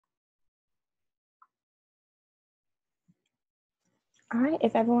All right,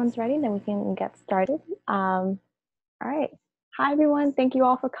 if everyone's ready, then we can get started. All right. Hi, everyone. Thank you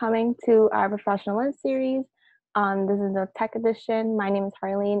all for coming to our professional lunch series. This is the tech edition. My name is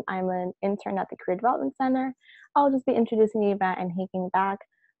Harleen. I'm an intern at the Career Development Center. I'll just be introducing the event and taking back.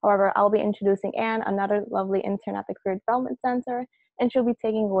 However, I'll be introducing Anne, another lovely intern at the Career Development Center, and she'll be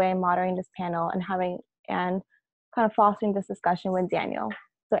taking away moderating this panel and having Anne kind of fostering this discussion with Daniel.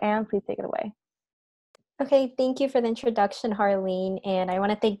 So Anne, please take it away. Okay, thank you for the introduction, Harleen, and I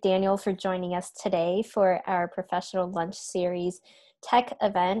want to thank Daniel for joining us today for our professional lunch series tech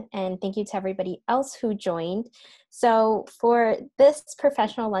event, and thank you to everybody else who joined. So for this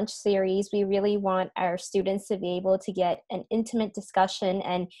professional lunch series, we really want our students to be able to get an intimate discussion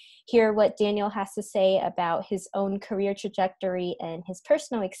and hear what Daniel has to say about his own career trajectory and his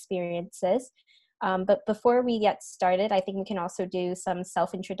personal experiences. But before we get started, I think we can also do some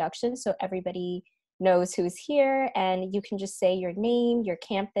self-introductions so everybody knows who's here, and you can just say your name, your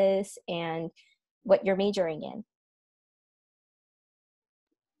campus, and what you're majoring in.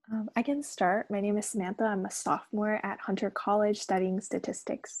 I can start. My name is Samantha. I'm a sophomore at Hunter College studying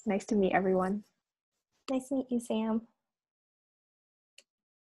statistics. Nice to meet everyone. Nice to meet you, Sam.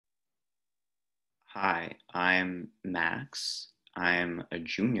 Hi, I'm Max. I'm a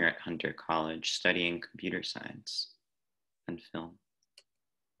junior at Hunter College studying computer science and film.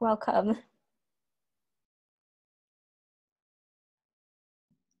 Welcome.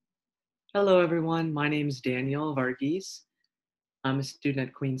 Hello, everyone. My name is Daniel Varghese. I'm a student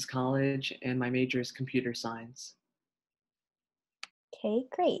at Queens College, and my major is computer science. Okay,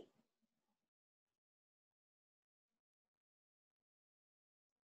 great.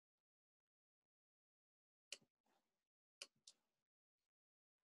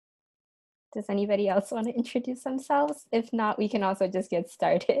 Does anybody else want to introduce themselves? If not, we can also just get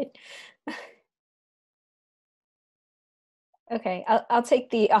started. Okay, I'll take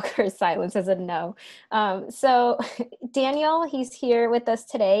the awkward silence as a no. So Daniel, he's here with us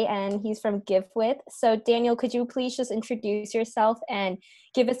today, and he's from Givewith. So Daniel, could you please just introduce yourself and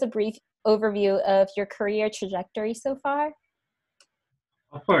give us a brief overview of your career trajectory so far?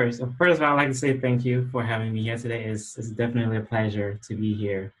 Of course. First of all, I'd like to say thank you for having me here today. It's definitely a pleasure to be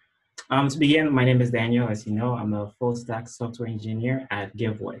here. To begin, my name is Daniel. As you know, I'm a full stack software engineer at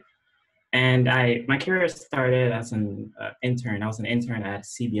Givewith. And my career started as an intern. I was an intern at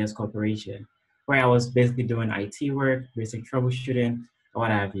CBS Corporation, where I was basically doing IT work, basic troubleshooting, what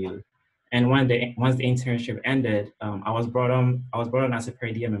have you. And once the internship ended, I was brought on as a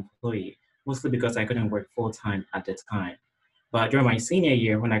per diem employee, mostly because I couldn't work full time at the time. But during my senior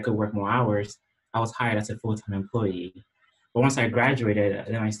year, when I could work more hours, I was hired as a full time employee. But once I graduated,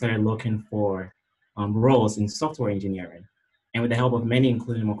 then I started looking for roles in software engineering. And with the help of many,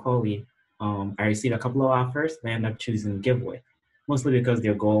 including Macaulay, I received a couple of offers. I ended up choosing Givewith, mostly because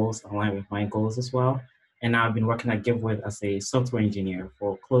their goals align with my goals as well. And now I've been working at Givewith as a software engineer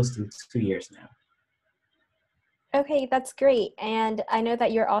for close to 2 years now. Okay, that's great. And I know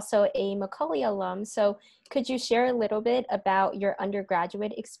that you're also a Macaulay alum. So could you share a little bit about your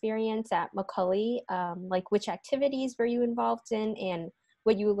undergraduate experience at Macaulay? Like which activities were you involved in and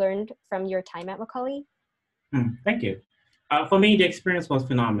what you learned from your time at Macaulay? Thank you. For me, the experience was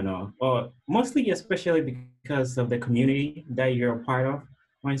phenomenal. Mostly, especially because of the community that you're a part of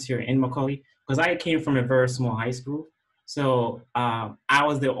once you're in Macaulay. Because I came from a very small high school, so I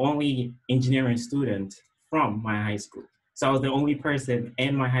was the only engineering student from my high school. So I was the only person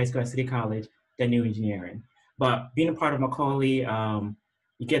in my high school at City College that knew engineering. But being a part of Macaulay,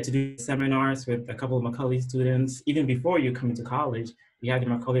 you get to do seminars with a couple of Macaulay students. Even before you come into college, you have the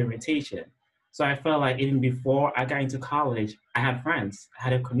Macaulay rotation. So I felt like even before I got into college, I had friends, I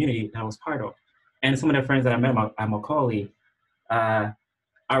had a community that I was part of. And some of the friends that I met at Macaulay are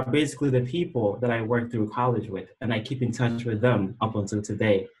basically the people that I worked through college with, and I keep in touch with them up until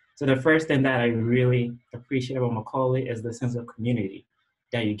today. So the first thing that I really appreciate about Macaulay is the sense of community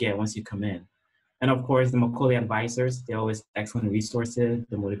that you get once you come in. And of course, the Macaulay advisors, they're always excellent resources,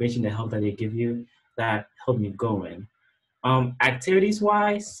 the motivation, the help that they give you, that helped me go in.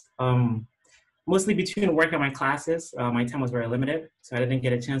 Activities-wise, mostly between work and my classes, my time was very limited, so I didn't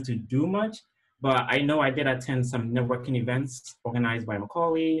get a chance to do much. But I know I did attend some networking events organized by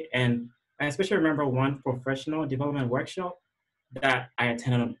Macaulay, and I especially remember one professional development workshop that I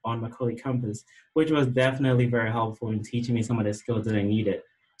attended on Macaulay campus, which was definitely very helpful in teaching me some of the skills that I needed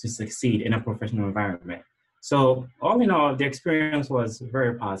to succeed in a professional environment. So all in all, the experience was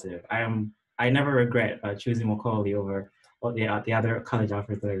very positive. I never regret choosing Macaulay over all the other college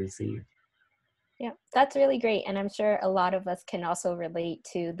offers that I received. Yeah, that's really great. And I'm sure a lot of us can also relate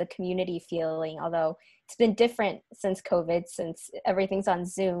to the community feeling, although it's been different since COVID, since everything's on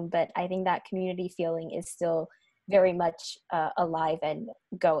Zoom, but I think that community feeling is still very much alive and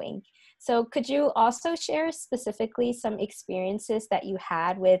going. So could you also share specifically some experiences that you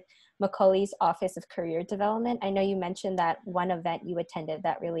had with Macaulay's Office of Career Development? I know you mentioned that one event you attended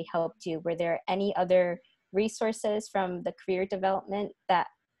that really helped you. Were there any other resources from the career development that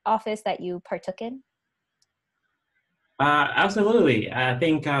office that you partook in? Absolutely. I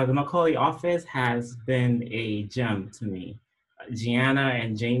think the Macaulay office has been a gem to me. Gianna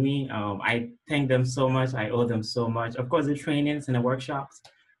and Jamie, I thank them so much. I owe them so much. Of course, the trainings and the workshops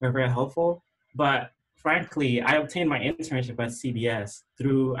were very helpful, but frankly, I obtained my internship at CBS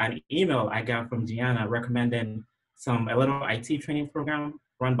through an email I got from Gianna recommending a little IT training program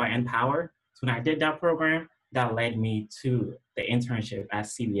run by Empower. So when I did that program, that led me to the internship at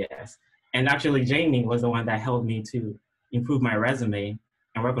CBS. And actually, Jamie was the one that helped me to improve my resume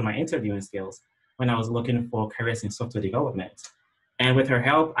and work on my interviewing skills when I was looking for careers in software development. And with her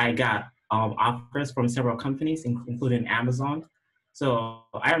help, I got offers from several companies, including Amazon. So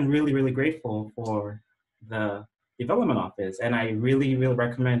I am really, really grateful for the development office. And I really, really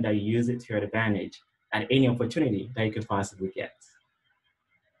recommend that you use it to your advantage at any opportunity that you could possibly get.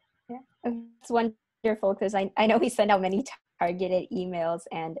 Yeah, it's wonderful because I know we send out many targeted emails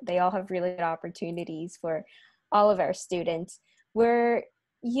and they all have really good opportunities for all of our students. Were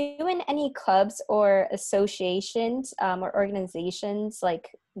you in any clubs or associations or organizations like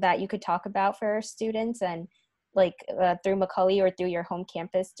that you could talk about for our students and like through Macaulay or through your home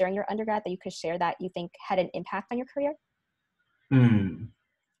campus during your undergrad that you could share that you think had an impact on your career?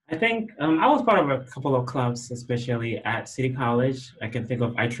 I think I was part of a couple of clubs, especially at City College. I can think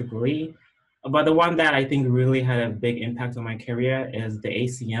of IEEE, but the one that I think really had a big impact on my career is the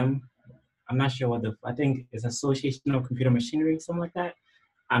ACM. I'm not sure I think it's Association of Computer Machinery, something like that.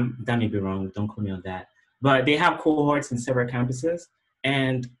 That may be wrong, don't quote me on that. But they have cohorts in several campuses.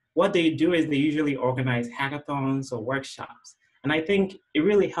 And what they do is they usually organize hackathons or workshops. And I think it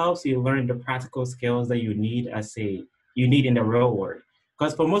really helps you learn the practical skills that you need in the real world.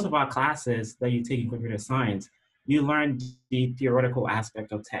 Because for most of our classes that you take in computer science, you learn the theoretical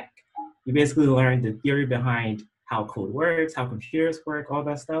aspect of tech. You basically learn the theory behind how code works, how computers work, all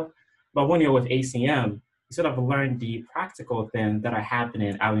that stuff. But when you're with ACM, you sort of learn the practical things that are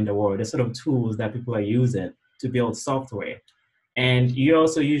happening out in the world, the sort of tools that people are using to build software. And you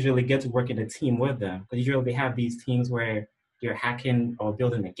also usually get to work in a team with them because usually they have these teams where you're hacking or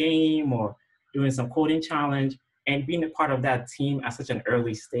building a game or doing some coding challenge. And being a part of that team at such an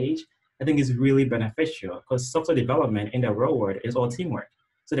early stage, I think is really beneficial because software development in the real world is all teamwork.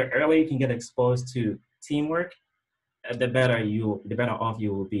 So the earlier you can get exposed to teamwork, the better off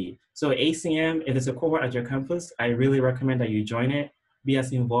you will be. So ACM, if it's a cohort at your campus, I really recommend that you join it, be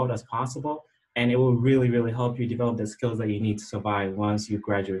as involved as possible, and it will really, really help you develop the skills that you need to survive once you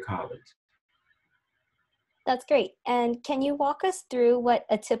graduate college. That's great. And can you walk us through what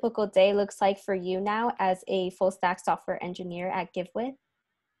a typical day looks like for you now as a full stack software engineer at Givewith?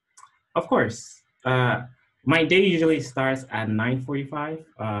 Of course. My day usually starts at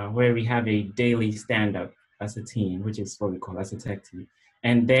 9:45, where we have a daily stand-up as a team, which is what we call as a tech team.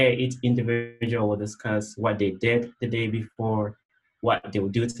 And there, each individual will discuss what they did the day before, what they will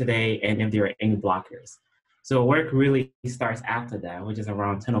do today, and if there are any blockers. So work really starts after that, which is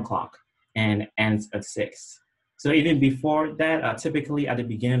around 10 o'clock, and ends at 6. So even before that, typically at the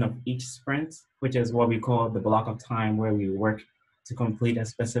beginning of each sprint, which is what we call the block of time where we work to complete a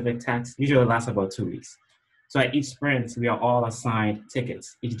specific task, usually lasts about 2 weeks. So at each sprint, we are all assigned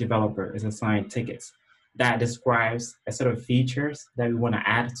tickets. Each developer is assigned tickets that describes a set of features that we want to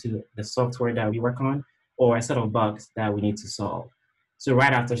add to the software that we work on, or a set of bugs that we need to solve. So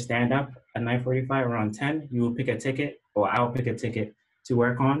right after stand up at 9:45, around 10, you will pick a ticket, or I'll pick a ticket to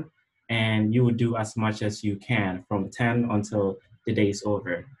work on, and you will do as much as you can from 10 until the day is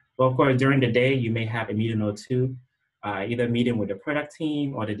over. But of course, during the day, you may have a meeting or two, either meeting with the product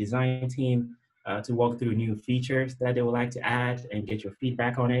team or the design team to walk through new features that they would like to add and get your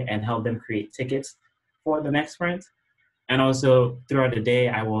feedback on it and help them create tickets for the next sprint. And also throughout the day,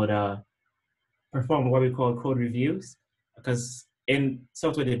 I would perform what we call code reviews, because in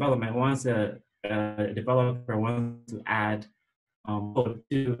software development, once a developer wants to add code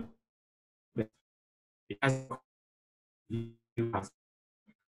to it has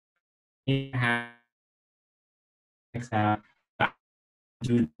to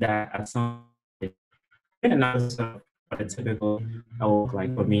do that at some point. And that's what a typical work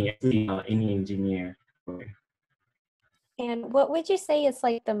like for me, any engineer. And what would you say is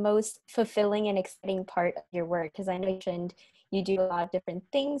like the most fulfilling and exciting part of your work? Because I know you mentioned you do a lot of different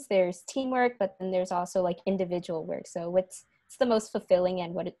things. There's teamwork, but then there's also like individual work. So what's the most fulfilling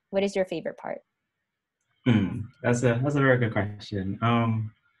and what is your favorite part? That's a very good question.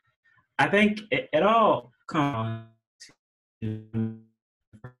 I think it all comes to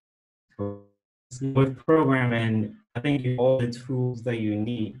with programming. I think you all the tools that you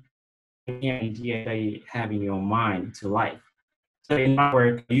need, any idea that you have in your mind to life. So in my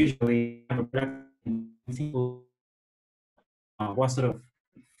work, I usually have a production people what sort of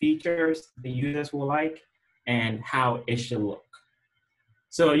features the users will like and how it should look.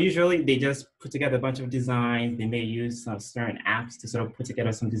 So usually they just put together a bunch of designs. They may use some certain apps to sort of put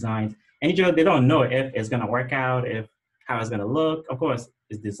together some designs. And usually they don't know if it's gonna work out, if how it's gonna look. Of course,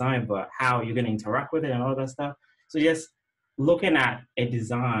 it's design, but how you're gonna interact with it and all that stuff. So just looking at a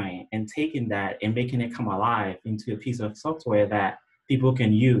design and taking that and making it come alive into a piece of software that people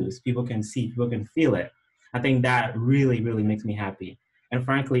can use, people can see, people can feel it. I think that really, really makes me happy. And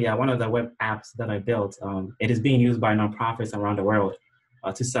frankly, one of the web apps that I built, it is being used by nonprofits around the world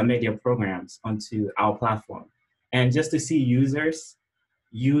to submit their programs onto our platform. And just to see users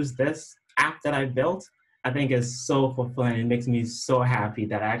use this app that I built, I think is so fulfilling. It makes me so happy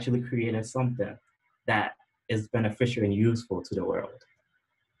that I actually created something that is beneficial and useful to the world.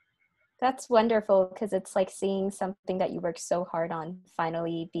 That's wonderful because it's like seeing something that you worked so hard on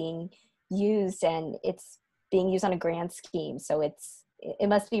finally being used and it's being used on a grand scheme. So it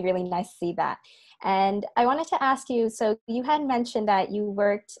must be really nice to see that. And I wanted to ask you, so you had mentioned that you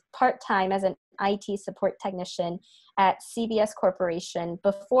worked part-time as an IT support technician at CBS Corporation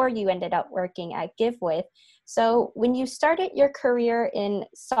before you ended up working at Givewith. So when you started your career in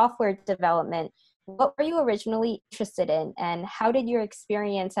software development, what were you originally interested in, and how did your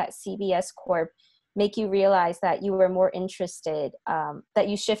experience at CBS Corp make you realize that you were more interested, that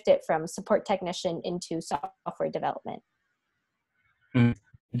you shifted from support technician into software development? Thank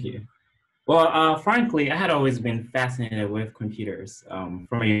you. Well, frankly, I had always been fascinated with computers from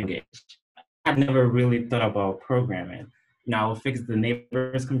a young age. I had never really thought about programming. You know, I would fix the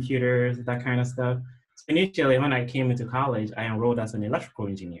neighbors' computers, that kind of stuff. So initially, when I came into college, I enrolled as an electrical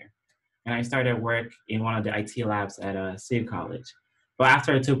engineer. And I started work in one of the IT labs at a city college. But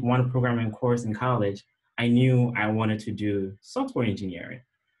after I took one programming course in college, I knew I wanted to do software engineering.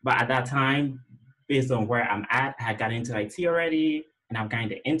 But at that time, based on where I'm at, I had got into IT already, and I've gotten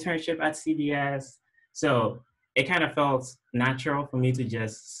the internship at CBS. So it kind of felt natural for me to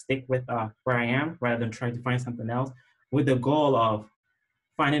just stick with where I am rather than try to find something else with the goal of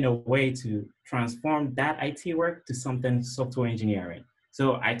finding a way to transform that IT work to something software engineering.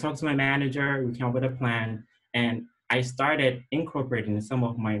 So I talked to my manager, we came up with a plan, and I started incorporating some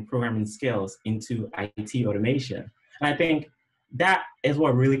of my programming skills into IT automation. And I think that is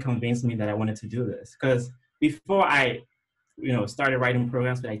what really convinced me that I wanted to do this. Because before I, started writing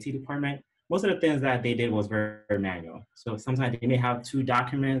programs for the IT department, most of the things that they did was very, very manual. So sometimes they may have two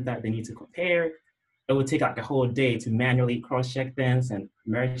documents that they need to compare. It would take like a whole day to manually cross-check things and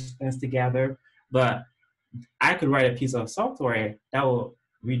merge things together. But I could write a piece of software that will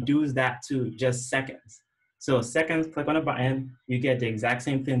reduce that to just seconds. So seconds, click on a button, you get the exact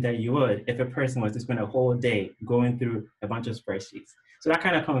same thing that you would if a person was to spend a whole day going through a bunch of spreadsheets. So that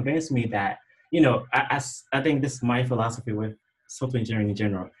kind of convinced me that, I think this is my philosophy with software engineering in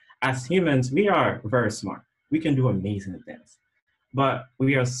general. As humans, we are very smart. We can do amazing things, but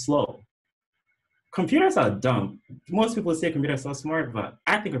we are slow. Computers are dumb. Most people say computers are smart, but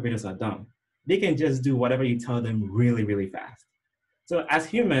I think computers are dumb. They can just do whatever you tell them really, really fast. So as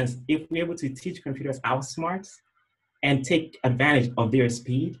humans, if we're able to teach computers our smarts and take advantage of their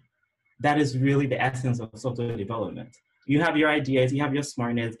speed, that is really the essence of software development. You have your ideas, you have your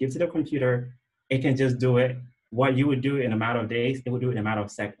smartness, give to the computer, it can just do it. What you would do in a matter of days, it would do it in a matter of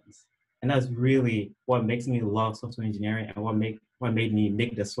seconds. And that's really what makes me love software engineering and what made me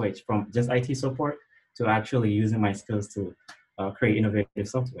make the switch from just IT support to actually using my skills to create innovative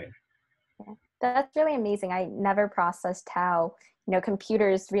software. Yeah, that's really amazing. I never processed how,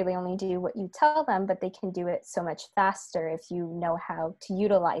 computers really only do what you tell them, but they can do it so much faster if you know how to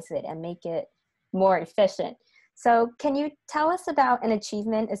utilize it and make it more efficient. So can you tell us about an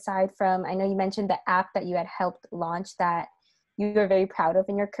achievement aside from, I know you mentioned the app that you had helped launch that you were very proud of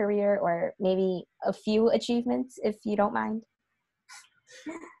in your career, or maybe a few achievements, if you don't mind?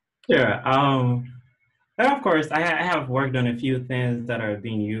 Sure. And of course, I have worked on a few things that are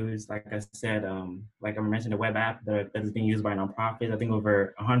being used. Like I said, like I mentioned, the web app that is being used by nonprofits. I think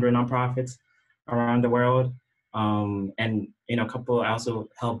over 100 nonprofits around the world. And a couple, I also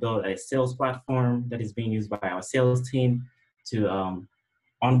helped build a sales platform that is being used by our sales team to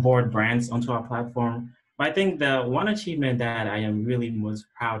onboard brands onto our platform. But I think the one achievement that I am really most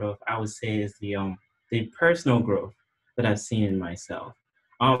proud of, I would say, is the personal growth that I've seen in myself.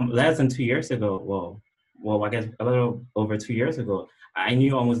 Less than 2 years ago, I guess a little over 2 years ago, I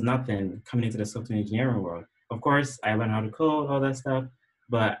knew almost nothing coming into the software engineering world. Of course, I learned how to code, all that stuff,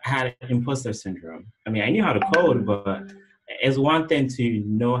 but I had imposter syndrome. I mean, I knew how to code, but it's one thing to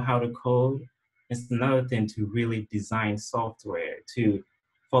know how to code. It's another thing to really design software, to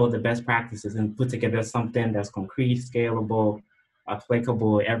follow the best practices and put together something that's concrete, scalable,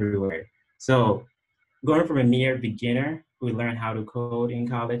 applicable everywhere. So going from a mere beginner who learned how to code in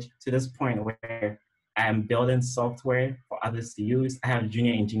college to this point where I'm building software for others to use. I have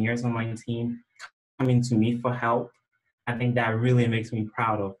junior engineers on my team coming to me for help. I think that really makes me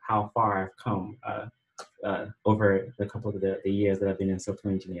proud of how far I've come over the couple of the years that I've been in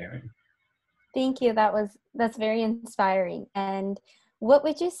software engineering. Thank you. That's very inspiring. And what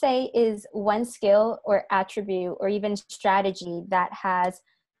would you say is one skill or attribute or even strategy that has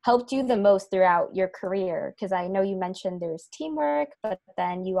helped you the most throughout your career? Because I know you mentioned there's teamwork, but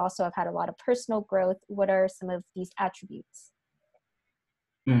then you also have had a lot of personal growth. What are some of these attributes?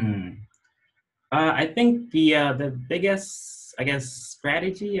 I think the biggest, I guess,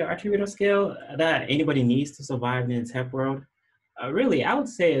 strategy or attribute or skill that anybody needs to survive in the tech world, really, I would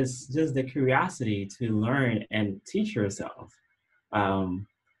say is just the curiosity to learn and teach yourself.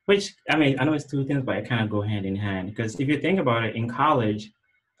 Which, I mean, I know it's two things, but it kind of go hand in hand. Because if you think about it, in college,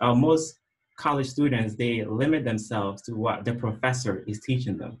 most college students, they limit themselves to what the professor is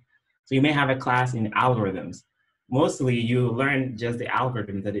teaching them. So you may have a class in algorithms. Mostly you learn just the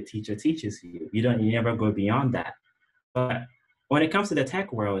algorithm that the teacher teaches you. You never go beyond that. But when it comes to the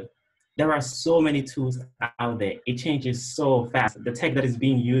tech world, there are so many tools out there. It changes so fast. The tech that is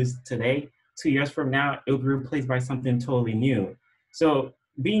being used today, 2 years from now, it will be replaced by something totally new. So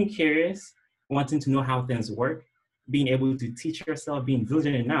being curious, wanting to know how things work, being able to teach yourself, being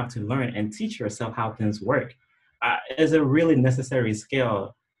diligent enough to learn and teach yourself how things work is a really necessary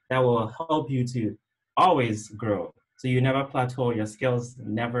skill that will help you to always grow. So you never plateau, your skills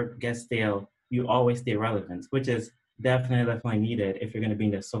never get stale, you always stay relevant, which is definitely needed if you're going to be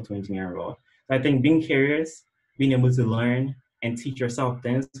in the software engineering role. So I think being curious, being able to learn and teach yourself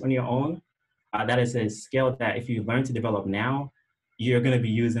things on your own, that is a skill that if you learn to develop now, you're going to be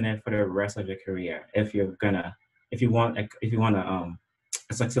using it for the rest of your career. If you want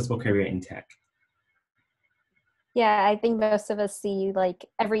a successful career in tech. Yeah, I think most of us see like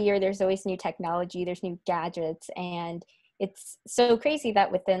every year there's always new technology, there's new gadgets, and it's so crazy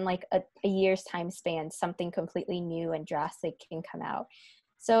that within like a year's time span, something completely new and drastic can come out.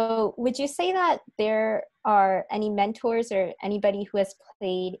 So would you say that there are any mentors or anybody who has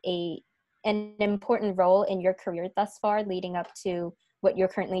played an important role in your career thus far leading up to what you're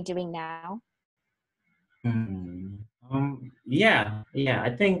currently doing now? Yeah. I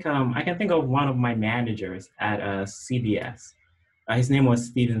think I can think of one of my managers at CBS. His name was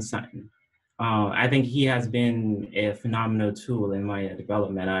Steven Sutton. I think he has been a phenomenal tool in my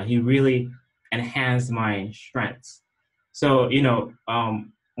development. He really enhanced my strengths. So,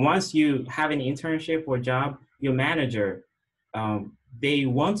 once you have an internship or job, your manager, they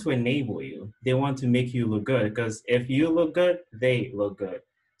want to enable you. They want to make you look good because if you look good, they look good.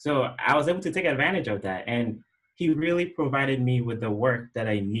 So I was able to take advantage of that. And he really provided me with the work that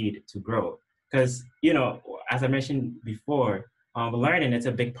I need to grow. Because, as I mentioned before, learning is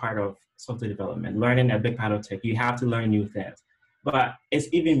a big part of software development. Learning a big part of tech. You have to learn new things. But it's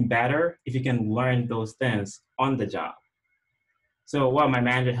even better if you can learn those things on the job. So what my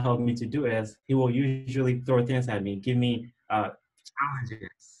manager helped me to do is he will usually throw things at me, give me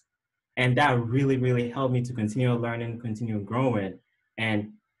challenges. And that really, really helped me to continue learning, continue growing,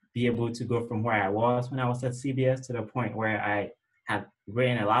 and be able to go from where I was when I was at CBS to the point where I had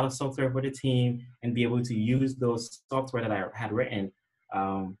written a lot of software for the team and be able to use those software that I had written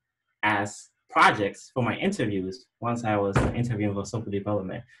as projects for my interviews once I was interviewing for software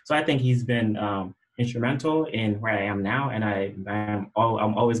development. So I think he's been instrumental in where I am now, and I'm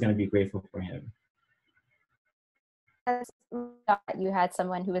always going to be grateful for him. You had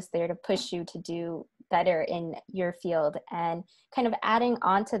someone who was there to push you to do better in your field. And kind of adding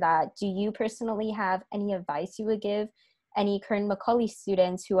on to that, do you personally have any advice you would give any current Macaulay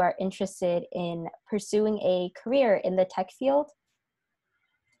students who are interested in pursuing a career in the tech field?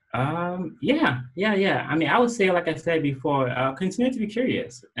 Yeah. I mean, I would say, like I said before, continue to be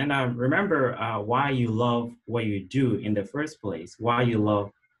curious and remember why you love what you do in the first place, why you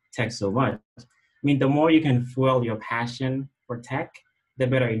love tech so much. mean, the more you can fuel your passion for tech, the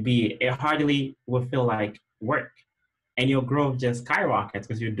better it be. It hardly will feel like work, and your growth just skyrockets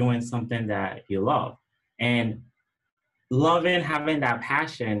because you're doing something that you love. And loving having that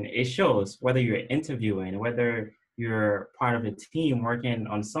passion, it shows whether you're interviewing, whether you're part of a team working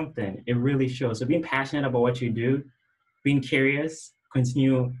on something, it really shows. So being passionate about what you do, being curious,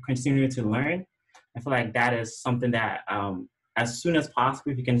 continue to learn. I feel like that is something that as soon as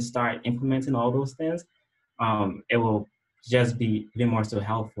possible, if you can start implementing all those things, it will just be even more so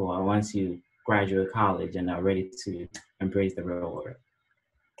helpful once you graduate college and are ready to embrace the real world.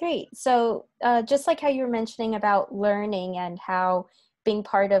 Great. So just like how you were mentioning about learning and how being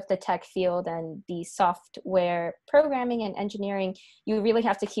part of the tech field and the software programming and engineering, you really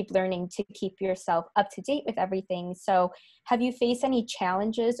have to keep learning to keep yourself up to date with everything. So have you faced any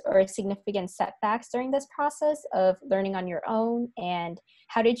challenges or significant setbacks during this process of learning on your own? And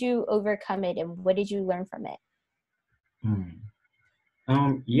how did you overcome it and what did you learn from it?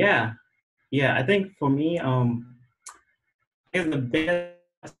 Yeah. I think for me, the biggest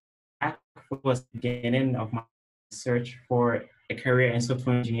was the beginning of my search for a career in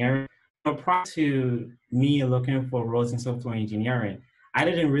software engineering. Prior to me looking for roles in software engineering, I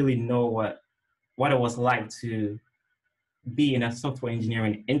didn't really know what it was like to be in a software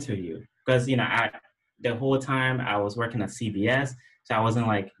engineering interview because the whole time I was working at CBS, so I wasn't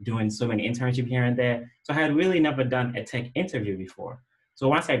like doing so many internships here and there. So I had really never done a tech interview before. So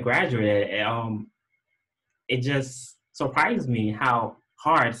once I graduated, it just surprised me how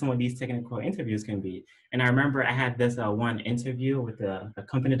hard some of these technical interviews can be. And I remember I had this one interview with a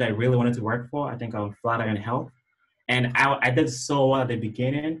company that I really wanted to work for, I think on Flatiron Health. And I did so well at the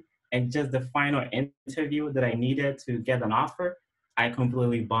beginning, and just the final interview that I needed to get an offer, I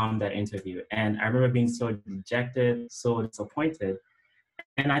completely bombed that interview. And I remember being so dejected, so disappointed.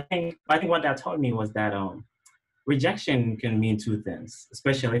 And I think what that taught me was that rejection can mean two things,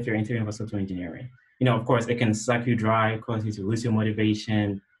 especially if you're interviewing for software engineering. Of course, it can suck you dry, cause you to lose your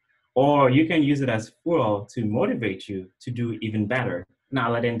motivation, or you can use it as fuel to motivate you to do even better,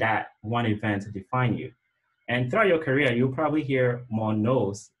 not letting that one event define you. And throughout your career, you'll probably hear more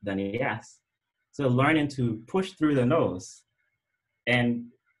no's than yes. So learning to push through the no's and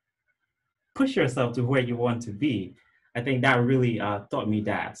push yourself to where you want to be, I think that really taught me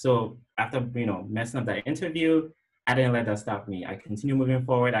that. So after messing up that interview, I didn't let that stop me. I continue moving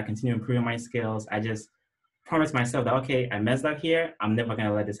forward. I continue improving my skills. I just promised myself that, okay, I messed up here. I'm never going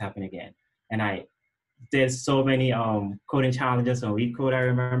to let this happen again. And I did so many coding challenges on LeetCode, I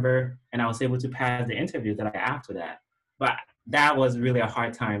remember, and I was able to pass the interview that I after that. But that was really a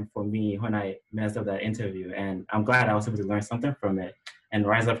hard time for me when I messed up that interview. And I'm glad I was able to learn something from it and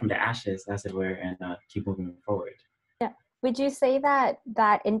rise up from the ashes, as it were, and keep moving forward. Yeah. Would you say that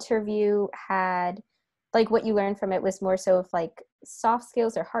that interview had, like, what you learned from it was more so of like soft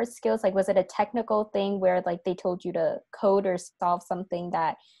skills or hard skills? Like, was it a technical thing where like they told you to code or solve something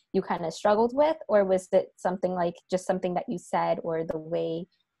that you kind of struggled with, or was it something like just something that you said or the way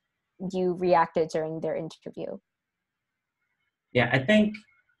you reacted during their interview? Yeah, I think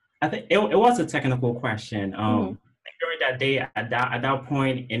it was a technical question. During that day, at that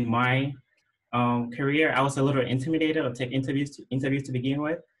point in my career, I was a little intimidated of taking interviews to begin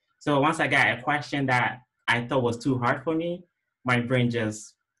with. So once I got a question that I thought was too hard for me, my brain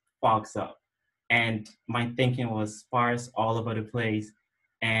just fogs up, and my thinking was sparse all over the place,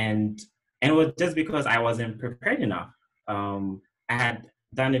 and it was just because I wasn't prepared enough. I had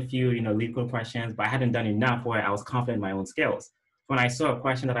done a few legal questions, but I hadn't done enough where I was confident in my own skills. When I saw a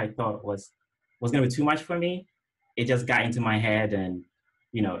question that I thought was going to be too much for me, it just got into my head, and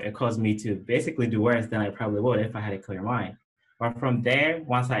it caused me to basically do worse than I probably would if I had a clear mind. But from there,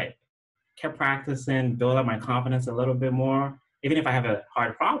 once I kept practicing, build up my confidence a little bit more, even if I have a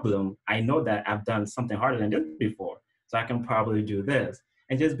hard problem, I know that I've done something harder than this before, so I can probably do this.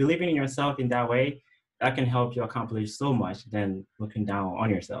 And just believing in yourself in that way, that can help you accomplish so much than looking down on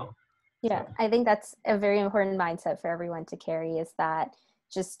yourself. Yeah, So. I think that's a very important mindset for everyone to carry, is that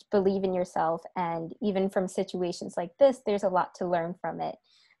just believe in yourself. And even from situations like this, there's a lot to learn from it.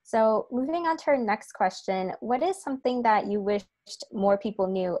 So moving on to our next question, what is something that you wished more people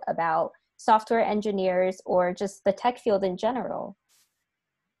knew about software engineers or just the tech field in general?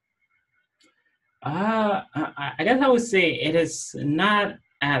 I guess I would say it is not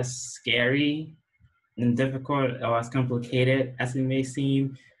as scary and difficult or as complicated as it may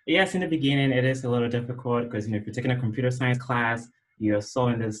seem. Yes, in the beginning, it is a little difficult because if you're taking a computer science class, you're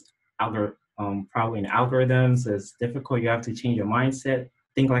solving this problem in algorithms. It's difficult. You have to change your mindset,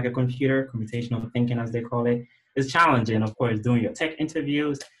 think like a computer, computational thinking as they call it. It's challenging, of course, doing your tech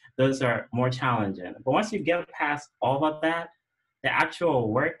interviews. those are more challenging. But once you get past all of that, the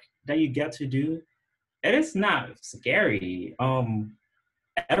actual work that you get to do, it is not scary.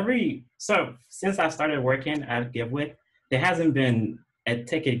 So since I started working at Givewith, there hasn't been a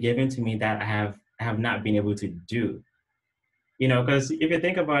ticket given to me that I have not been able to do. Because if you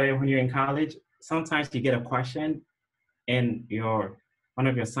think about it, when you're in college, sometimes you get a question in your one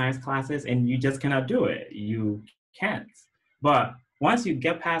of your science classes and you just cannot do it. You can't. But once you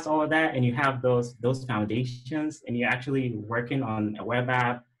get past all of that and you have those foundations and you're actually working on a web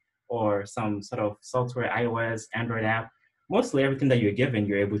app or some sort of software, iOS, Android app, mostly everything that you're given,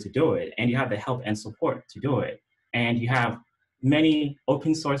 you're able to do it. And you have the help and support to do it. And you have many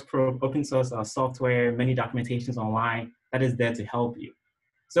open source software, many documentations online that is there to help you.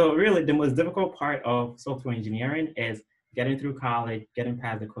 So really the most difficult part of software engineering is getting through college, getting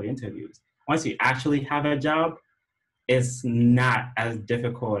past the code interviews. Once you actually have a job, it's not as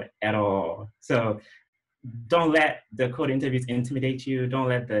difficult at all. So don't let the code interviews intimidate you. Don't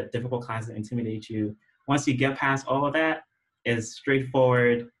let the difficult classes intimidate you. Once you get past all of that, it's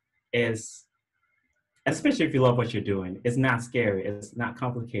straightforward. It's, especially if you love what you're doing, it's not scary. It's not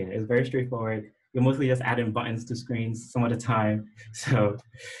complicated. It's very straightforward. You're mostly just adding buttons to screens some of the time. So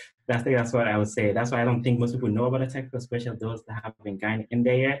I think that's what I would say. That's why I don't think most people know about a tech, especially those that haven't gotten in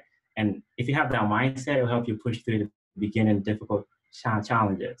there yet. And if you have that mindset, it'll help you push through the beginning difficult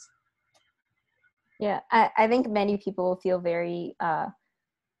challenges. Yeah, I think many people feel very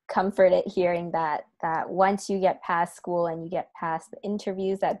comforted hearing that once you get past school and you get past the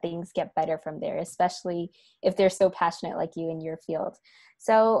interviews, that things get better from there, especially if they're so passionate like you in your field.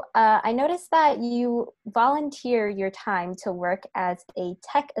 So I noticed that you volunteer your time to work as a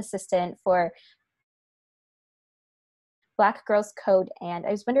tech assistant for Black Girls Code, and I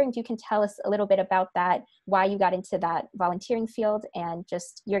was wondering if you can tell us a little bit about that, why you got into that volunteering field, and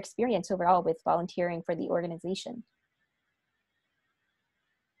just your experience overall with volunteering for the organization.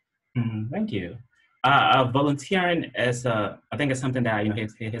 Thank you. Volunteering is, I think it's something that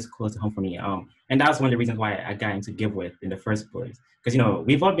hits close to home for me. And that's one of the reasons why I got into Givewith in the first place. Because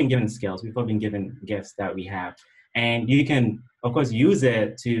we've all been given skills, we've all been given gifts that we have, and you can, of course, use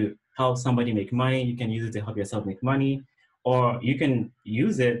it to help somebody make money. You can use it to help yourself make money, or you can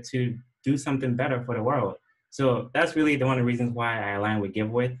use it to do something better for the world. So that's really one of the reasons why I align with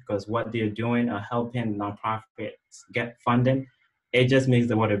Givewith, because what they're doing, helping nonprofits get funding, it just makes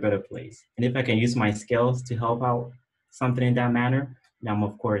the world a better place. And if I can use my skills to help out something in that manner, then I'm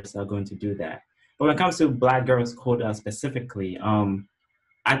of course going to do that. But when it comes to Black Girls Code specifically,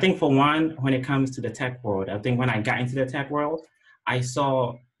 I think for one, when it comes to the tech world, I think when I got into the tech world, I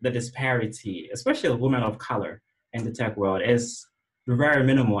saw the disparity, especially women of color in the tech world, is very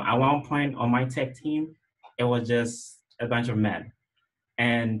minimal. At one point on my tech team, it was just a bunch of men.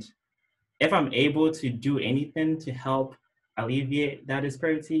 And if I'm able to do anything to help alleviate that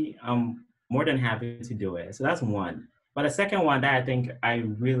disparity, I'm more than happy to do it. So that's one. But the second one that I think I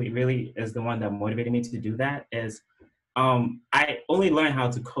really is the one that motivated me to do that is I only learned how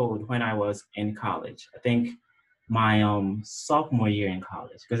to code when I was in college. I think my sophomore year in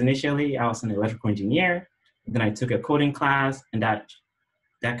college, because initially I was an electrical engineer, then I took a coding class, and that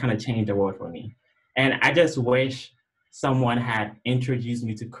kind of changed the world for me. And I just wish someone had introduced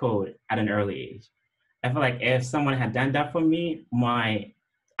me to code at an early age. I feel like if someone had done that for me,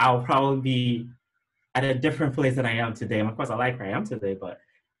 I'll probably be at a different place than I am today. And of course, I like where I am today, but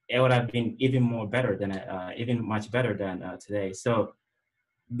it would have been even much better than today. So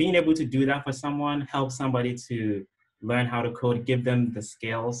being able to do that for someone, help somebody to learn how to code, give them the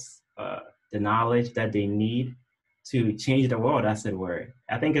skills, the knowledge that they need to change the world, as it were.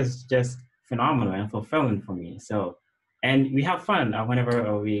 I think it's just phenomenal and fulfilling for me. So, and we have fun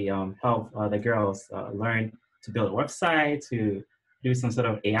whenever we help the girls learn to build a website, to do some sort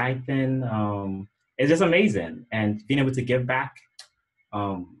of AI thing. It's just amazing. And being able to give back,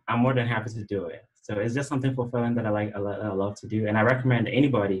 I'm more than happy to do it. So it's just something fulfilling that I love to do. And I recommend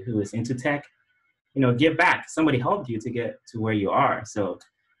anybody who is into tech, give back. Somebody helped you to get to where you are. So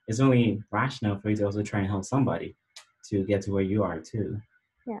it's only rational for you to also try and help somebody to get to where you are too.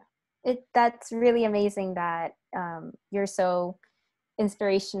 Yeah, that's really amazing that you're so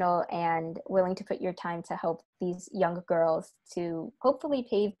inspirational and willing to put your time to help these young girls to hopefully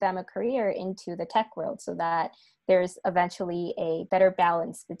pave them a career into the tech world, so that there's eventually a better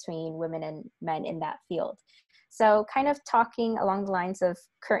balance between women and men in that field. So kind of talking along the lines of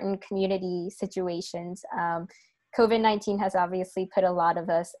current community situations, COVID-19 has obviously put a lot of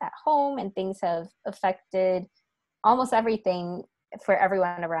us at home, and things have affected almost everything for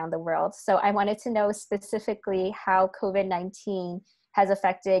everyone around the world. So I wanted to know specifically how COVID-19 has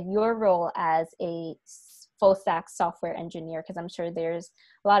affected your role as a full stack software engineer, because I'm sure there's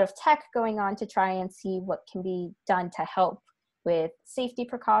a lot of tech going on to try and see what can be done to help with safety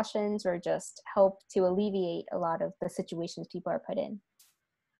precautions or just help to alleviate a lot of the situations people are put in.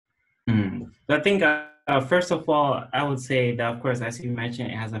 So I think, first of all, I would say that, of course, as you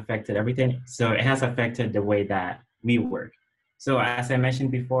mentioned, it has affected everything. So it has affected the way that we work. So as I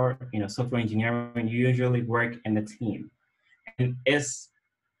mentioned before, software engineering, you usually work in a team. And it's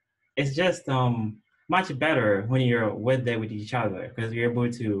just much better when you're with each other, because you're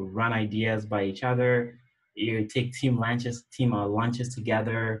able to run ideas by each other. You take team lunches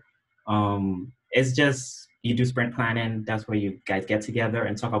together. It's just, you do sprint planning. That's where you guys get together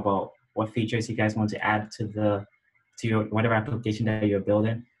and talk about what features you guys want to add to your whatever application that you're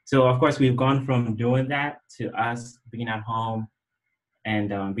building. So of course, we've gone from doing that to us being at home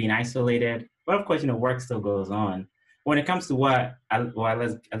and being isolated. But of course, work still goes on. When it comes to what at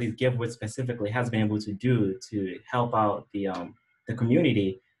least Givewith specifically has been able to do to help out the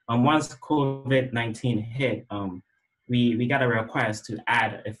community, once COVID-19 hit, we got a request to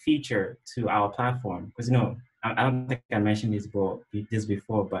add a feature to our platform, because I don't think I mentioned this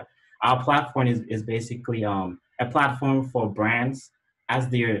before, but our platform is basically a platform for brands as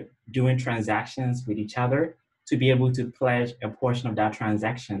they're doing transactions with each other, to be able to pledge a portion of that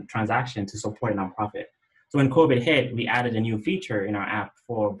transaction to support a nonprofit. So when COVID hit, we added a new feature in our app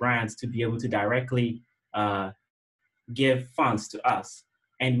for brands to be able to directly give funds to us.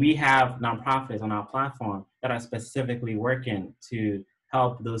 And we have nonprofits on our platform that are specifically working to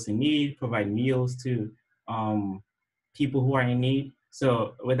help those in need, provide meals to people who are in need.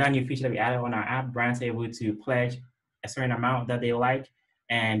 So with that new feature that we added on our app, brands are able to pledge a certain amount that they like,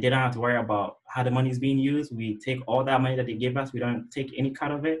 and they don't have to worry about how the money is being used. We take all that money that they give us, we don't take any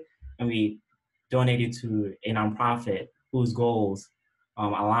cut of it, and we donate it to a nonprofit whose goals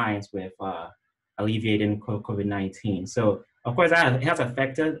aligns with alleviating COVID-19. So of course, it has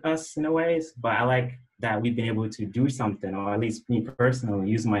affected us in a ways, but I like that we've been able to do something, or at least me personally,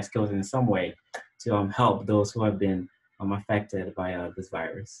 use my skills in some way to help those who have been affected by this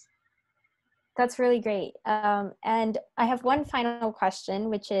virus. That's really great. And I have one final question,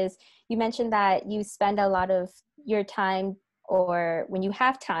 which is, you mentioned that you spend a lot of your time, or when you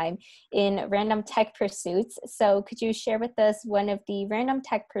have time, in random tech pursuits. So could you share with us one of the random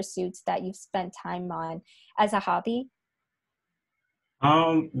tech pursuits that you've spent time on as a hobby?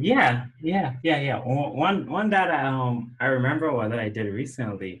 Yeah. One that I remember, or that I did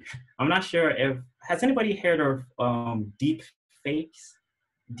recently. I'm not sure if has anybody heard of deep fakes,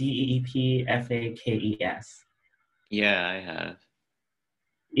 DEEPFAKES. Yeah, I have.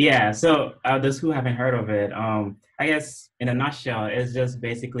 Yeah, so those who haven't heard of it, I guess in a nutshell, it's just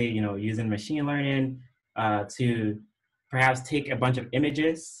basically using machine learning to perhaps take a bunch of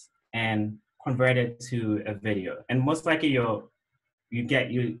images and convert it to a video, and most likely you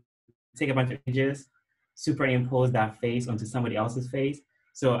take a bunch of images, superimpose that face onto somebody else's face.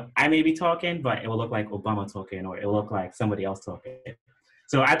 So I may be talking, but it will look like Obama talking, or it will look like somebody else talking.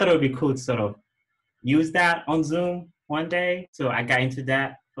 So I thought it would be cool to sort of use that on Zoom one day. So I got into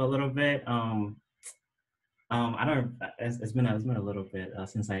that for a little bit. I don't. It's been a little bit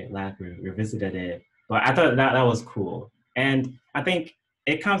since I last revisited it, but I thought that was cool. And I think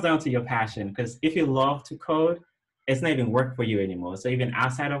it comes down to your passion, because if you love to code, it's not even work for you anymore. So even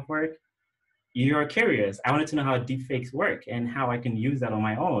outside of work, you're curious. I wanted to know how deepfakes work and how I can use that on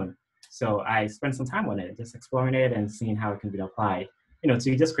my own. So I spent some time on it, just exploring it and seeing how it can be applied,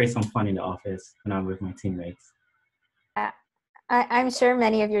 to just create some fun in the office when I'm with my teammates. I'm sure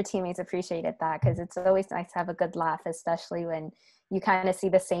many of your teammates appreciated that, because it's always nice to have a good laugh, especially when you kind of see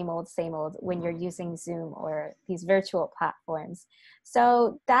the same old when you're using Zoom or these virtual platforms.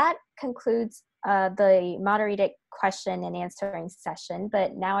 So that concludes the moderated question and answering session,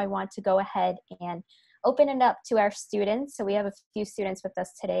 but now I want to go ahead and open it up to our students. So we have a few students with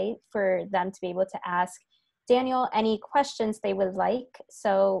us today for them to be able to ask Daniel any questions they would like.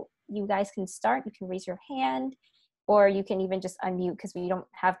 So you guys can start. You can raise your hand, or you can even just unmute, because we don't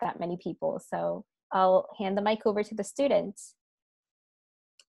have that many people. So I'll hand the mic over to the students.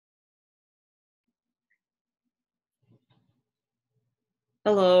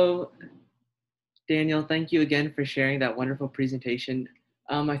 Hello, Daniel. Thank you again for sharing that wonderful presentation.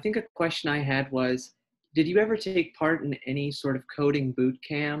 I think a question I had was, did you ever take part in any sort of coding boot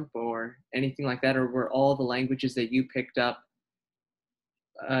camp or anything like that, or were all the languages that you picked up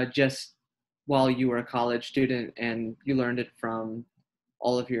just while you were a college student and you learned it from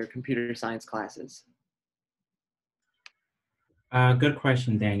all of your computer science classes? Good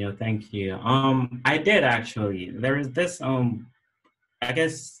question, Daniel. Thank you. I did actually. There is this I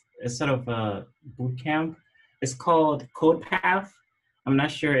guess it's sort of a boot camp. It's called Code Path. I'm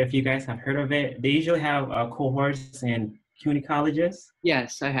not sure if you guys have heard of it. They usually have cohorts in community colleges.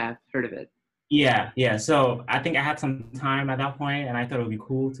 Yes, I have heard of it. Yeah. So I think I had some time at that point, and I thought it would be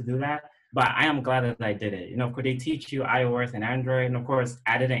cool to do that. But I am glad that I did it. You know, of course, they teach you iOS and Android, and of course,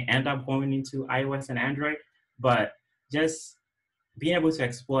 I didn't end up going into iOS and Android, but just being able to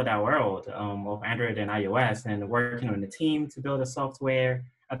explore that world of Android and iOS and working on the team to build the software,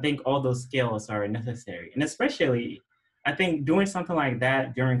 I think all those skills are necessary. And especially, I think doing something like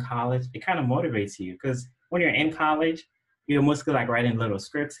that during college, it kind of motivates you because when you're in college, you're mostly like writing little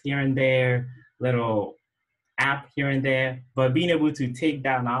scripts here and there, little app here and there, but being able to take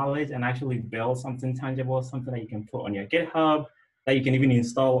that knowledge and actually build something tangible, something that you can put on your GitHub, that you can even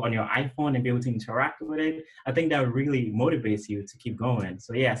install on your iPhone and be able to interact with it, I think that really motivates you to keep going.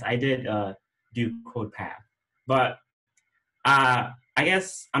 So yes, I did do Code Path, but I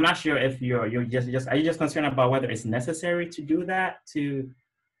guess I'm not sure if you're just are you just concerned about whether it's necessary to do that to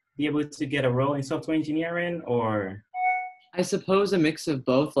be able to get a role in software engineering, or? I suppose a mix of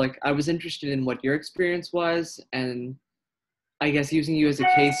both. Like, I was interested in what your experience was, and I guess using you as a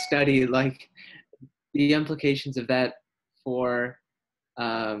case study, like the implications of that for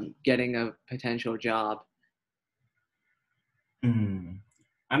getting a potential job.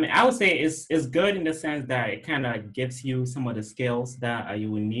 I mean, I would say it's good in the sense that it kind of gives you some of the skills that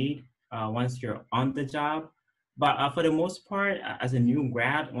you will need once you're on the job. But for the most part, as a new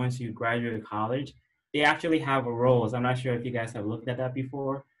grad, once you graduate college, they actually have roles. I'm not sure if you guys have looked at that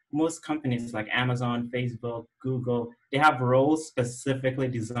before. Most companies like Amazon, Facebook, Google, they have roles specifically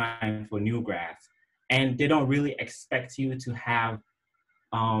designed for new grads. And they don't really expect you to have,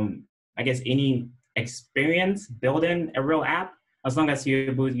 I guess, any experience building a real app. As long as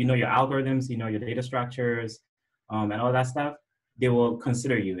you know your algorithms, you know your data structures, and all that stuff, they will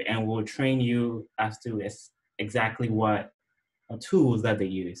consider you and will train you as to exactly what tools that they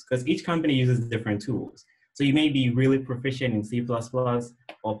use. Because each company uses different tools. So you may be really proficient in C++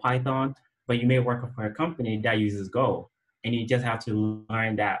 or Python, but you may work for a company that uses Go, and you just have to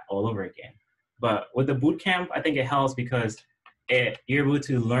learn that all over again. But with the boot camp, I think it helps because you're able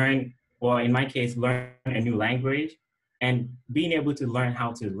to learn, well, in my case, learn a new language. And being able to learn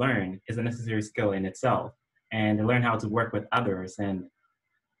how to learn is a necessary skill in itself. And to learn how to work with others and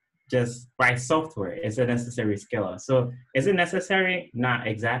just write software is a necessary skill. So is it necessary? Not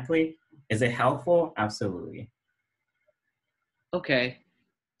exactly. Is it helpful? Absolutely. Okay.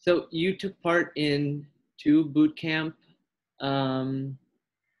 So you took part in 2 boot camp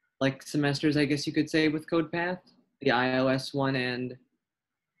like semesters, I guess you could say, with CodePath, the iOS one, and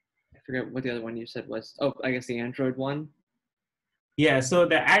I forget what the other one you said was. Oh, I guess the Android one. Yeah, so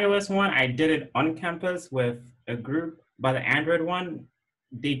the iOS one, I did it on campus with a group, but the Android one,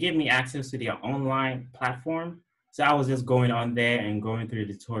 they gave me access to their online platform. So I was just going on there and going through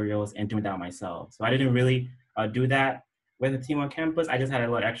the tutorials and doing that myself. So I didn't really do that with the team on campus. I just had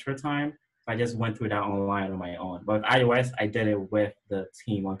a little extra time. So I just went through that online on my own. But with iOS, I did it with the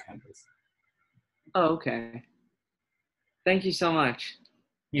team on campus. Oh, okay. Thank you so much.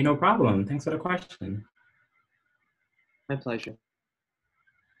 Yeah, no problem. Thanks for the question. My pleasure.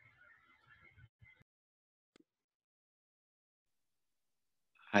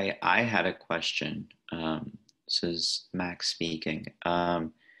 I had a question. This is Max speaking,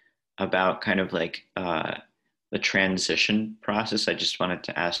 about kind of like the transition process. I just wanted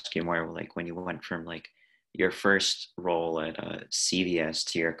to ask you more, like when you went from like your first role at CBS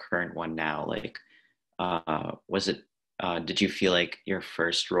to your current one now, like did you feel like your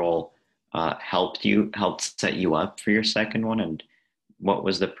first role helped set you up for your second one? And what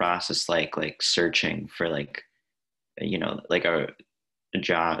was the process like searching for like, you know, like a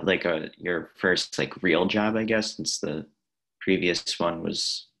job, like your first like real job, I guess, since the previous one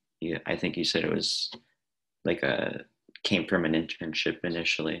was, I think you said it was like came from an internship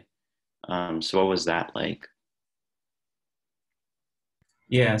initially. So what was that like?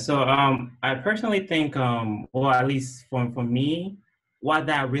 Yeah, so I personally think, well, at least for me, what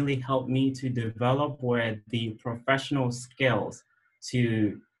that really helped me to develop were the professional skills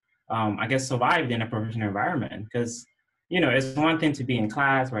to, I guess, survive in a professional environment. Because, you know, it's one thing to be in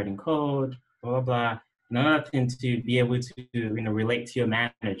class, writing code, blah, blah, blah. Another thing to be able to, you know, relate to your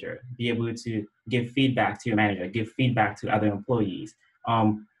manager, be able to give feedback to your manager, give feedback to other employees.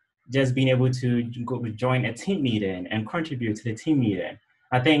 Just being able to join a team meeting and contribute to the team meeting.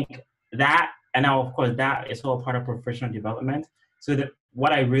 I think that, and now of course that is all part of professional development. So that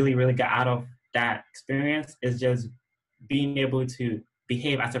what I really, really got out of that experience is just being able to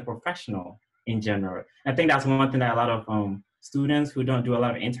behave as a professional in general. I think that's one thing that a lot of students who don't do a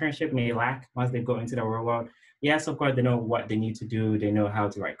lot of internship may lack once they go into the real world. Yes, of course, they know what they need to do. They know how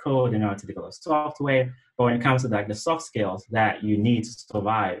to write code. They know how to develop software. But when it comes to like the soft skills that you need to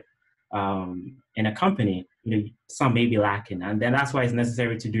survive in a company, some may be lacking. And then that's why it's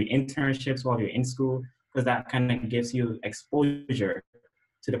necessary to do internships while you're in school, because that kind of gives you exposure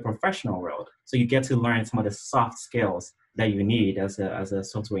to the professional world. So you get to learn some of the soft skills that you need as a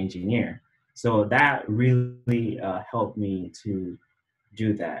software engineer. So that really helped me to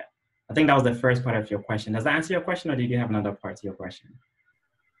do that. I think that was the first part of your question. Does that answer your question, or did you have another part to your question?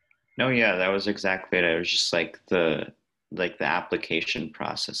 No, yeah, that was exactly it. It was just like the application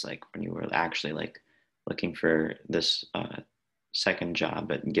process, like when you were actually like looking for this second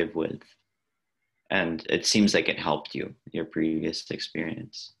job at Givewith. And it seems like it helped you, your previous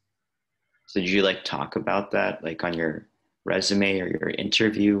experience. So did you like talk about that like on your resume or your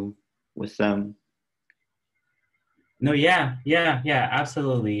interview with them? No, yeah,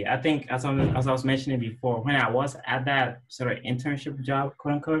 absolutely. I think as I was mentioning before, when I was at that sort of internship job,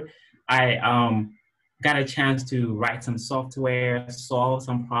 quote unquote, I got a chance to write some software, solve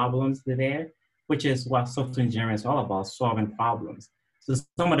some problems there, which is what software engineering is all about, solving problems. So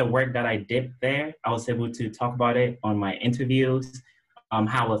some of the work that I did there, I was able to talk about it on my interviews,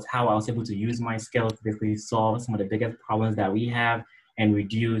 how I was able to use my skills to basically solve some of the biggest problems that we have and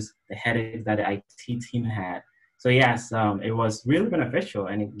reduce the headaches that the IT team had. So yes, it was really beneficial,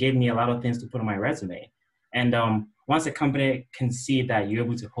 and it gave me a lot of things to put on my resume. And once a company can see that you're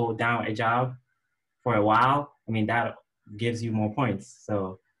able to hold down a job for a while, I mean, that gives you more points.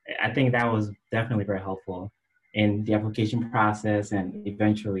 So I think that was definitely very helpful in the application process and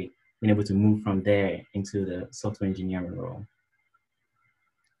eventually being able to move from there into the software engineering role.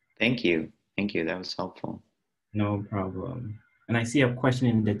 Thank you. Thank you. That was helpful. No problem. And I see a question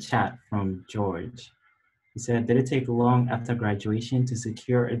in the chat from George. He said, did it take long after graduation to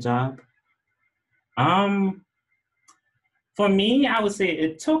secure a job? For me, I would say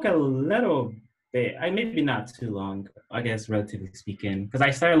it took a little bit, maybe not too long, I guess, relatively speaking, because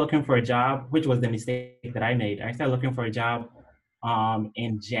I started looking for a job, which was the mistake that I made. I started looking for a job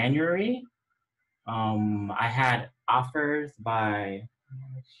in January. I had offers by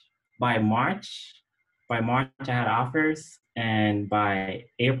March. By March, I had offers, and by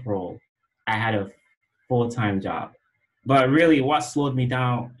April, I had a full-time job. But really, what slowed me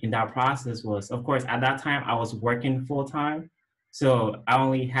down in that process was, of course, at that time, I was working full-time. So I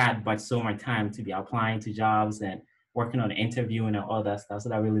only had but so much time to be applying to jobs and working on interviewing and all that stuff. So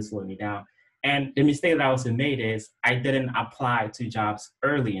that really slowed me down. And the mistake that I also made is I didn't apply to jobs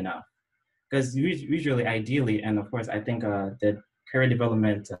early enough. Because usually, ideally, and of course, I think the career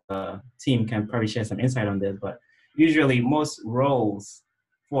development team can probably share some insight on this, but usually most roles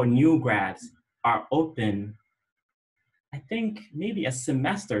for new grads are open, I think maybe a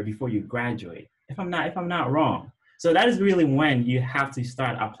semester before you graduate, if I'm not wrong. So that is really when you have to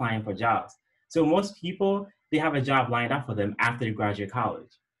start applying for jobs. So most people, they have a job lined up for them after they graduate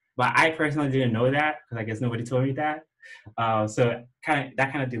college. But I personally didn't know that because I guess nobody told me that. So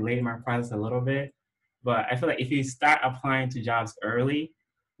that kind of delayed my process a little bit. But I feel like if you start applying to jobs early,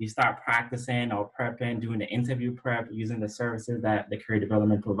 you start practicing or prepping, doing the interview prep, using the services that the career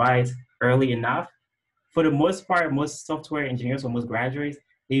development provides early enough. For the most part, most software engineers or most graduates,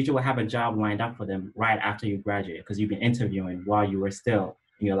 they usually have a job lined up for them right after you graduate because you've been interviewing while you were still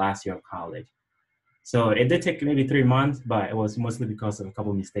in your last year of college. So it did take maybe 3 months, but it was mostly because of a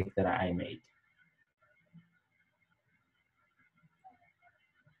couple of mistakes that I made.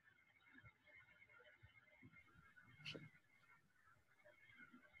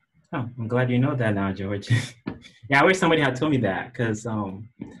 Oh, I'm glad you know that now, George. Yeah, I wish somebody had told me that because,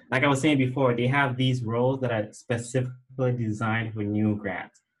 like I was saying before, they have these roles that are specifically designed for new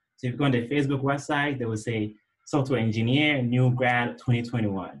grads. So if you go on the Facebook website, they will say software engineer, new grad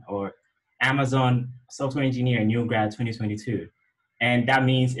 2021, or Amazon software engineer, new grad 2022. And that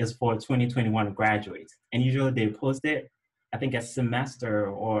means it's for 2021 graduates. And usually they post it, I think, a semester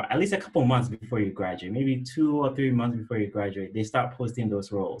or at least a couple months before you graduate, maybe 2 or 3 months before you graduate, they start posting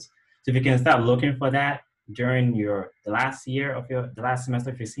those roles. So if you can start looking for that during the last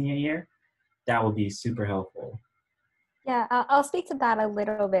semester of your senior year, that would be super helpful. Yeah, I'll speak to that a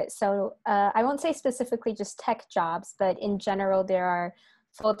little bit. So I won't say specifically just tech jobs, but in general, there are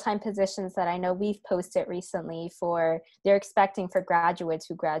full-time positions that I know we've posted recently they're expecting for graduates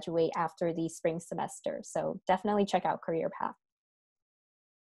who graduate after the spring semester. So definitely check out Career Path.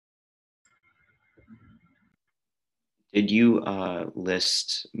 Did you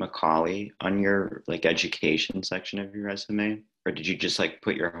list Macaulay on your like education section of your resume, or did you just like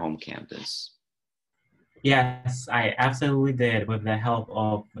put your home campus? Yes, I absolutely did with the help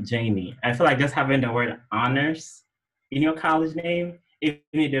of Jamie. I feel like just having the word honors in your college name, even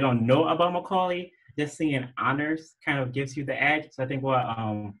if they don't know about Macaulay, just seeing honors kind of gives you the edge. So I think what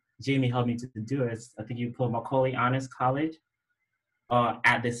Jamie helped me to do is I think you put Macaulay Honors College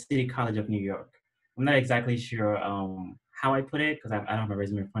at the City College of New York. I'm not exactly sure how I put it because I don't have my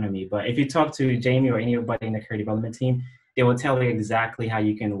resume in front of me. But if you talk to Jamie or anybody in the career development team, they will tell you exactly how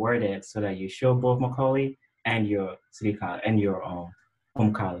you can word it so that you show both Macaulay and your city college and your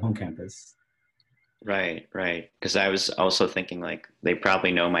home campus. Right, right. Because I was also thinking like they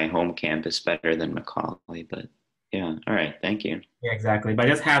probably know my home campus better than Macaulay, but yeah. All right, thank you. Yeah, exactly. By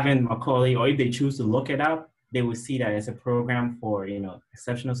just having Macaulay, or if they choose to look it up, they will see that it's a program for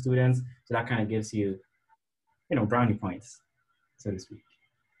exceptional students. So that kind of gives you brownie points, so to speak.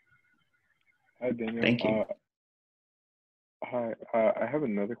 Hi, Daniel. Thank you. Hi, I have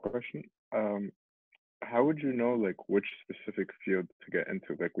another question. How would you know like which specific field to get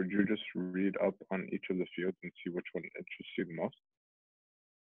into? Like, would you just read up on each of the fields and see which one interests you the most?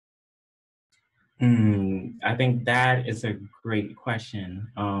 I think that is a great question.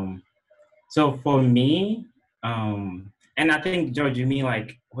 So for me, and I think George, you mean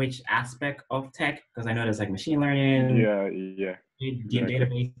like which aspect of tech? Because I know there's like machine learning, Yeah,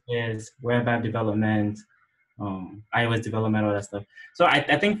 exactly. databases, web app development, iOS development, all that stuff. So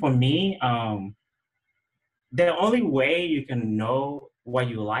I think for me, the only way you can know what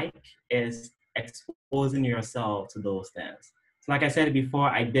you like is exposing yourself to those things. So like I said before,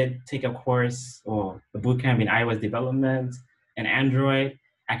 I did take a course or a bootcamp in iOS development and Android.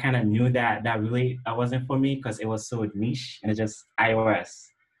 I kind of knew that really that wasn't for me because it was so niche and it's just iOS.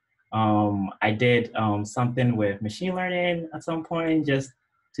 I did something with machine learning at some point just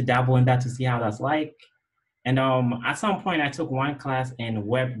to dabble in that to see how that's like. And at some point, I took one class in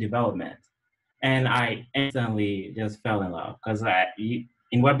web development and I instantly just fell in love because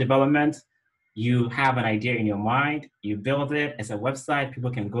in web development, you have an idea in your mind, you build it, it's a website,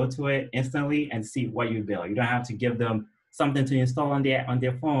 people can go to it instantly and see what you build. You don't have to give them something to install on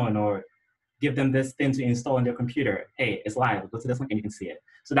their phone or give them this thing to install on their computer. Hey, it's live, go to this link and you can see it.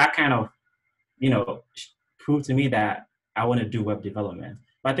 So that kind of, you know, proved to me that I want to do web development.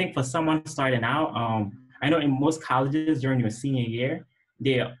 But I think for someone starting out, I know in most colleges during your senior year,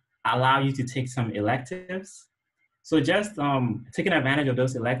 they allow you to take some electives. So just taking advantage of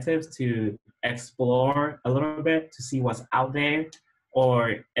those electives to explore a little bit to see what's out there,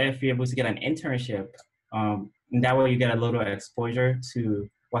 or if you're able to get an internship, and that way you get a little exposure to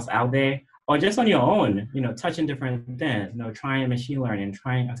what's out there, or just on your own, touching different things, trying machine learning,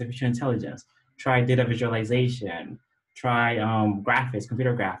 trying artificial intelligence, try data visualization, try graphics,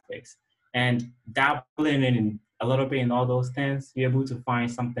 computer graphics, and dabbling in a little bit in all those things, you're able to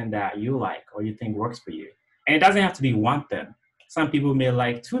find something that you like or you think works for you. And it doesn't have to be one thing. Some people may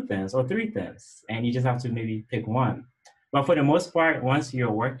like two things or three things, and you just have to maybe pick one. But for the most part, once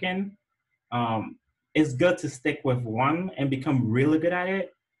you're working, um, it's good to stick with one and become really good at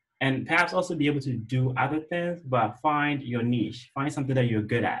it. And perhaps also be able to do other things, but find your niche, find something that you're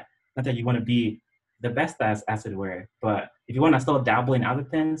good at. Not that you want to be the best as it were, but if you want to still dabble in other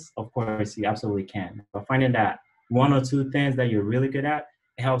things, of course, you absolutely can. But finding that one or two things that you're really good at,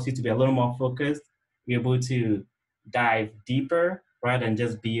 it helps you to be a little more focused, be able to dive deeper rather than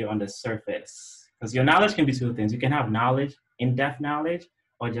just be on the surface. Because your knowledge can be two things. You can have knowledge, in-depth knowledge,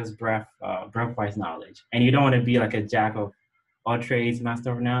 or just breath-wise knowledge. And you don't want to be like a jack of all trades,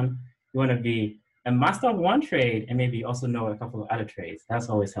 master of none. You want to be a master of one trade and maybe also know a couple of other trades. That's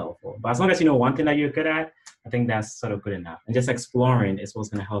always helpful. But as long as you know one thing that you're good at, I think that's sort of good enough. And just exploring is what's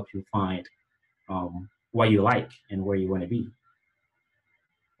going to help you find what you like and where you want to be.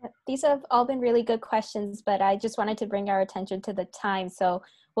 These have all been really good questions, but I just wanted to bring our attention to the time. So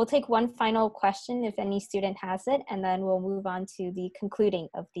we'll take one final question if any student has it, and then we'll move on to the concluding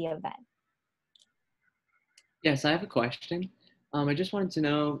of the event. Yes, I have a question. I just wanted to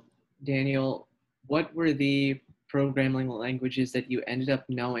know, Daniel, what were the programming languages that you ended up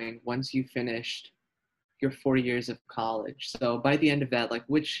knowing once you finished your 4 years of college? So by the end of that, like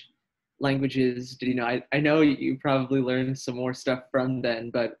which languages did you know? I know you probably learned some more stuff from then,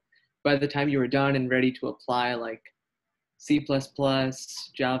 but by the time you were done and ready to apply, like C++,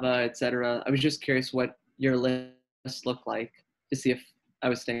 Java, etc., I was just curious what your list looked like to see if I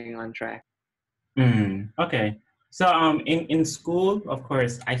was staying on track. Okay. So in school, of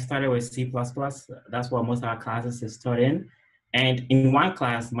course, I started with C++. That's what most of our classes is taught in. And in one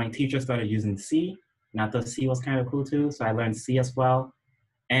class, my teacher started using C, and I thought C was kind of cool too. So I learned C as well.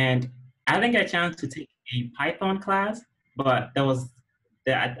 And I didn't get a chance to take a Python class, but there was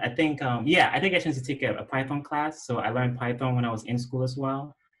I think, yeah, I think I chose to take a Python class. So I learned Python when I was in school as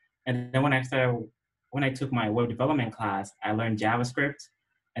well. And then when I took my web development class, I learned JavaScript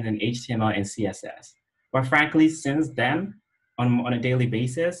and then HTML and CSS. But frankly, since then, on a daily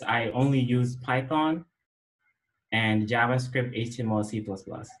basis, I only use Python and JavaScript, HTML, C++.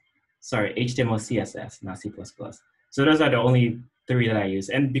 Sorry, HTML, CSS, not C++. So those are the only three that I use.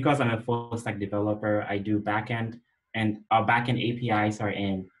 And because I'm a full stack developer, I do backend, and our backend APIs are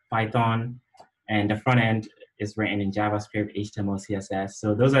in Python, and the front end is written in JavaScript, HTML, CSS.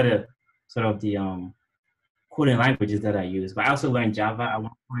 So those are the sort of the coding languages that I use. But I also learned Java at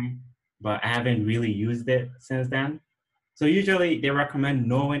one point, but I haven't really used it since then. So usually they recommend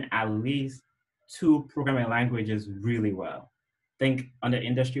knowing at least 2 programming languages really well. I think on the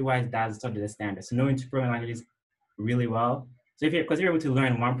industry-wise, that's sort of the standard. So knowing 2 programming languages really well. So because you're able to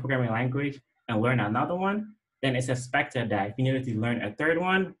learn one programming language and learn another one, then it's expected that if you need to learn a third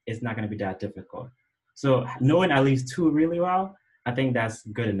one, it's not going to be that difficult. So knowing at least 2 really well, I think that's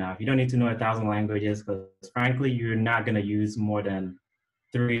good enough. You don't need to know 1,000 languages because frankly, you're not going to use more than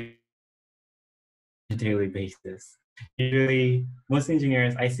 3 on a daily basis. Usually, most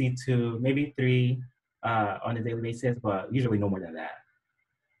engineers, I see 2, maybe 3 on a daily basis, but usually no more than that.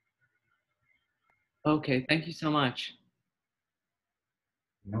 Okay, thank you so much.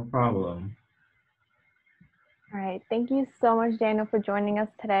 No problem. All right. Thank you so much, Daniel, for joining us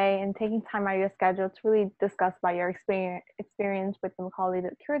today and taking time out of your schedule to really discuss about your experience with the Macaulay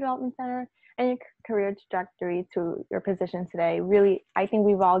Career Development Center and your career trajectory to your position today. Really, I think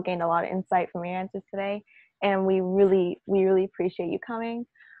we've all gained a lot of insight from your answers today, and we really appreciate you coming.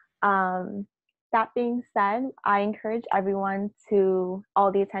 That being said, I encourage everyone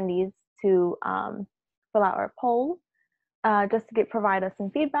all the attendees to fill out our poll. Just to provide us some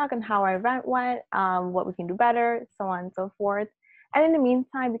feedback on how our event went, what we can do better, so on and so forth. And in the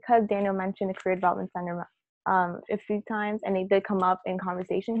meantime, because Daniel mentioned the Career Development Center a few times, and they did come up in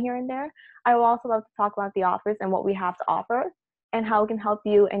conversation here and there, I will also love to talk about the office and what we have to offer and how it can help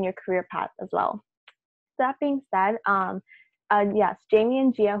you in your career path as well. That being said, yes, Jamie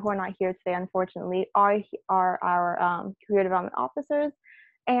and Gia, who are not here today, unfortunately, are our career development officers.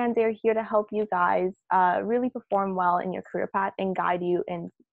 And they're here to help you guys really perform well in your career path and guide you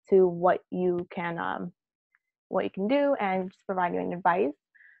into what you can do and just provide you an advice.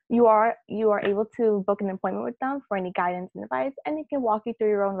 You are able to book an appointment with them for any guidance and advice, and they can walk you through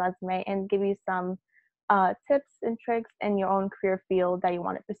your own resume and give you some tips and tricks in your own career field that you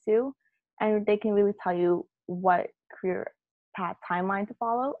want to pursue. And they can really tell you what career path timeline to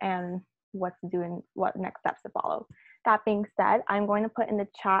follow and what to do and what next steps to follow. That being said, I'm going to put in the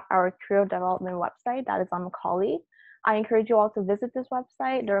chat our career development website that is on Macaulay. I encourage you all to visit this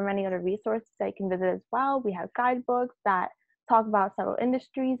website. There are many other resources that you can visit as well. We have guidebooks that talk about several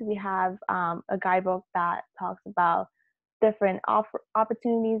industries. We have a guidebook that talks about different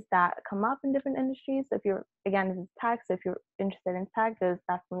opportunities that come up in different industries. So if you're, again, this is tech, so if you're interested in tech, there's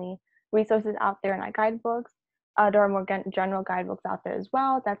definitely resources out there in our guidebooks. There are more general guidebooks out there as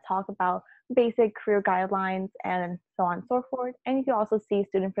well that talk about basic career guidelines and so on and so forth. And you can also see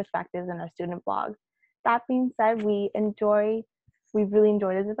student perspectives in our student blogs. That being said, we really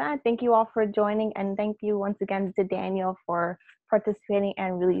enjoyed this event. Thank you all for joining, and thank you once again to Daniel for participating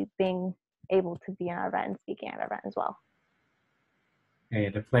and really being able to be in our event and speaking at our event as well. Hey,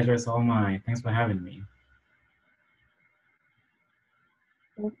 the pleasure is all mine. Thanks for having me.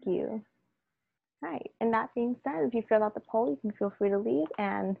 Thank you. All right, and that being said, if you filled out the poll, you can feel free to leave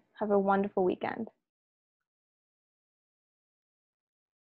and have a wonderful weekend.